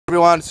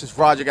Everyone, this is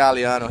Roger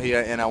Galliano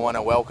here, and I want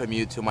to welcome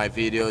you to my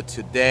video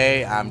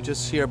today. I'm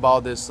just here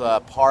about this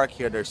park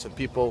here. There's some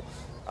people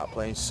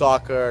playing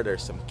soccer,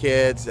 there's some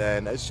kids,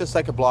 and it's just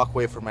like a block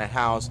away from my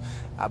house.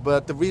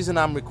 But the reason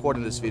I'm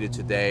recording this video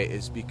today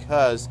is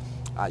because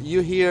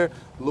you're here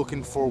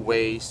looking for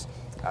ways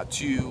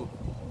to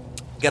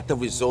get the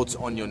results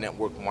on your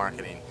network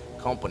marketing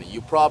company.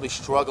 You're probably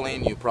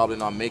struggling, you're probably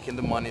not making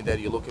the money that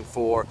you're looking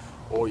for,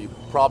 or you're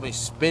probably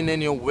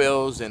spinning your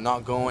wheels and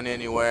not going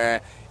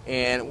anywhere.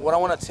 And what I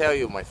want to tell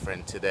you, my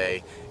friend,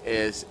 today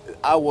is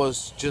I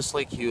was just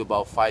like you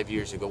about 5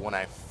 years ago when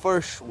I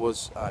first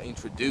was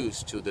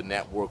introduced to the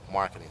network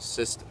marketing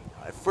system.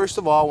 First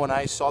of all, when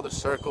I saw the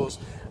circles,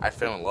 I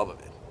fell in love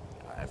with it.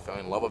 I fell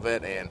in love with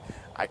it, and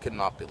I could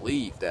not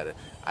believe that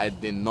I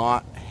did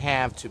not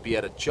have to be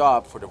at a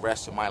job for the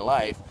rest of my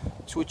life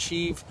to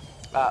achieve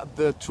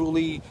the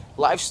truly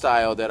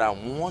lifestyle that I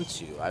want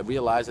to. I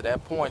realized at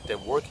that point that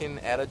working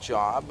at a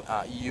job,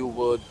 you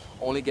would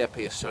only get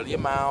paid a certain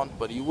amount,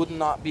 but you would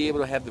not be able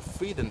to have the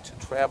freedom to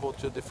travel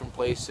to different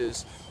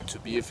places, to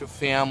be with your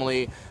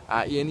family,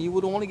 and you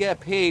would only get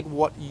paid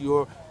what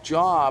your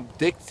job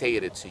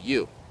dictated to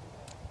you.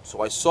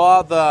 So I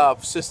saw the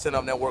system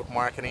of network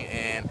marketing,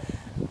 and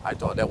I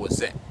thought that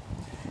was it.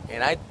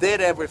 And I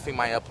did everything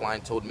my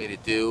upline told me to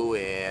do,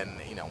 and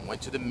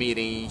went to the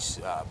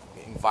meetings,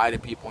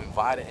 invited people,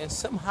 and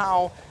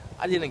somehow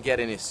I didn't get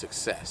any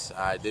success.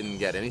 I didn't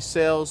get any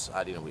sales,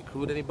 I didn't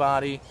recruit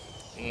anybody,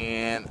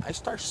 and I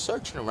started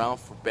searching around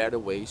for better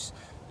ways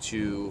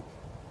to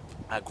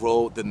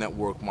grow the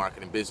network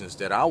marketing business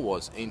that I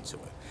was into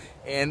it.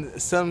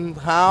 And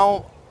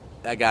somehow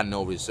I got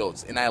no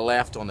results, and I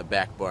left on the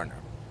back burner.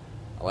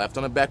 I left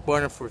on the back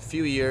burner for a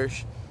few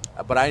years,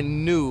 but I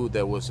knew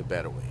there was a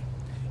better way.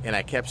 And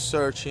I kept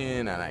searching,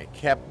 and I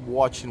kept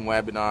watching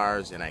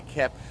webinars, and I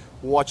kept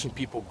watching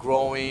people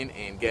growing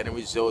and getting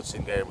results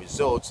and getting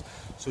results.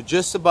 So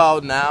just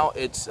about now,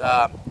 it's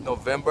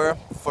November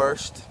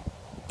 1st,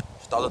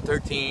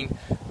 2013.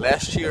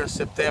 Last year in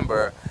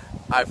September,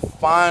 I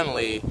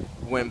finally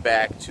went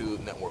back to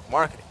network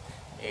marketing.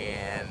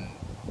 And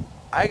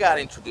I got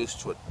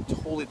introduced to a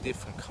totally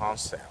different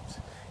concept.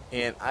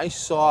 And I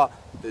saw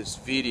this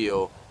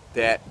video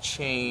that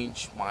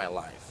changed my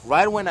life.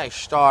 Right when I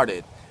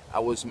started, I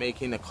was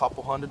making a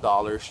couple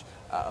 $100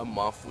 a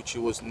month, which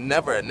was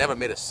never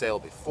made a sale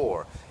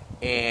before.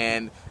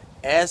 And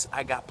as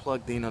I got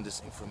plugged in on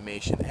this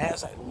information,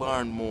 as I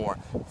learned more,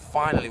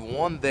 finally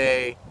one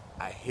day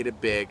I hit it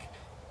big,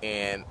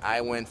 and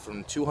I went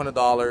from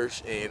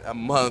 $200 in a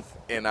month,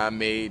 and I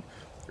made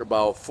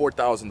about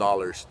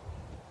 $4,000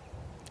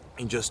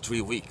 in just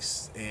 3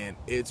 weeks, and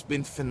it's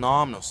been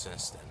phenomenal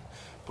since then.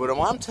 But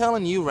what I'm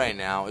telling you right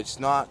now, it's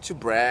not to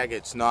brag,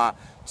 it's not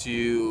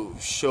to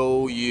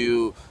show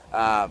you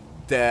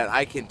that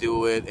I can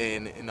do it,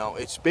 and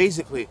it's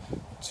basically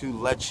to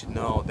let you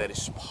know that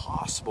it's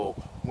possible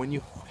when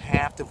you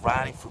have the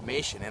right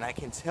information. And I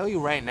can tell you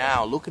right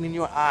now, looking in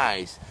your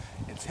eyes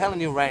and telling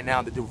you right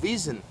now, that the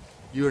reason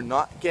you're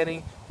not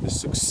getting the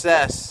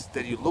success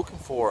that you're looking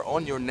for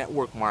on your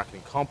network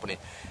marketing company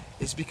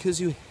is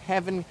because you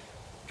haven't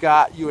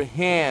got your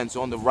hands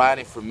on the right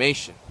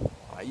information.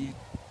 You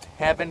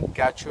haven't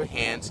got your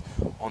hands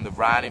on the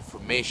right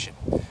information.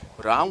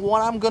 But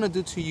what I'm gonna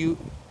do to you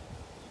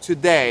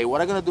today,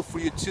 what I'm gonna do for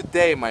you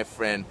today, my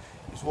friend,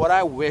 is what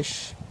I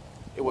wish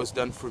it was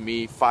done for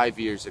me 5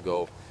 years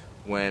ago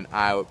when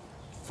I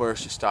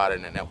first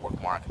started in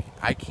network marketing.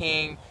 I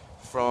came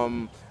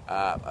from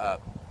a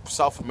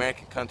South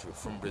American country,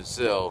 from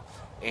Brazil,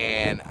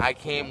 and I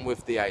came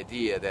with the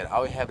idea that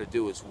all you have to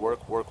do is work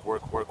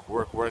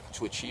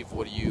to achieve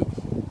what you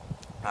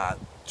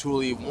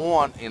truly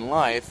want in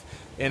life.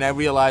 And I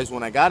realized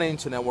when I got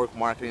into network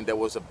marketing, there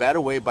was a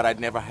better way, but I'd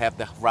never have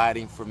the right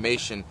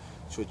information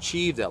to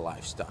achieve that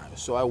lifestyle.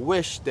 So I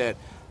wish that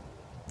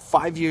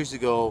 5 years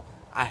ago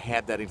I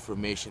had that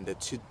information, that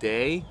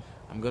today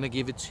I'm gonna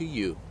give it to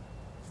you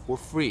for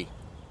free.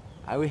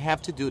 All we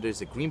have to do,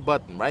 there's a green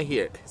button right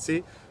here. See,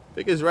 I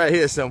think it's right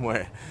here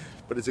somewhere,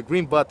 but it's a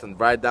green button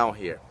right down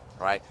here,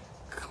 right?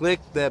 Click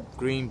that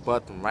green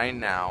button right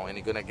now, and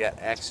you're gonna get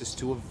access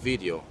to a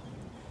video.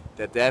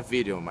 That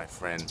video, my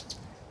friend,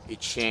 it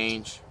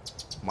changed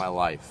my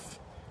life.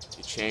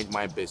 It changed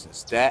my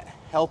business. That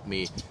helped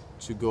me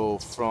to go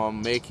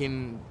from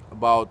making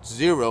about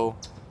 $0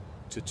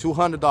 to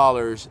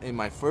 $200 in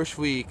my first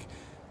week,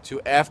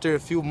 to after a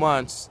few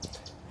months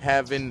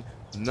having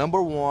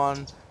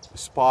 #1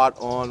 spot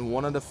on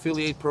one of the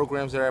affiliate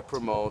programs that I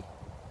promote,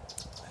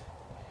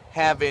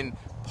 having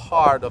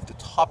part of the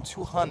top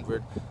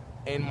 200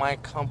 in my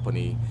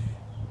company,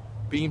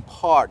 being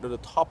part of the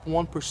top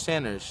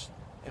 1%ers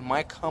in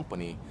my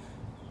company,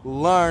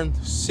 learned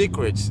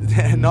secrets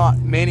that not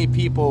many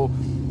people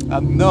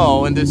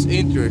know in this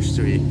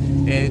industry,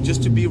 and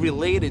just to be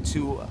related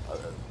to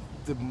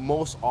the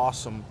most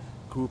awesome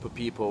group of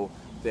people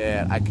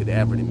that I could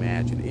ever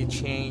imagine. It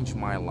changed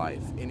my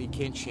life, and it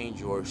can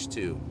change yours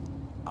too.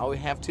 All we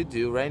have to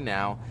do right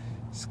now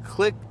is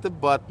click the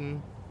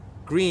button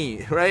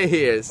green right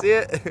here, see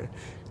it?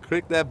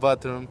 Click that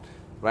button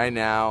right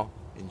now.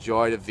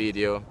 Enjoy the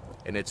video.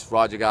 And it's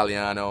Roger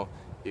Galliano.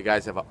 You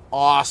guys have an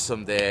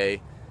awesome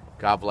day.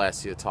 God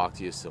bless you. Talk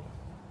to you soon.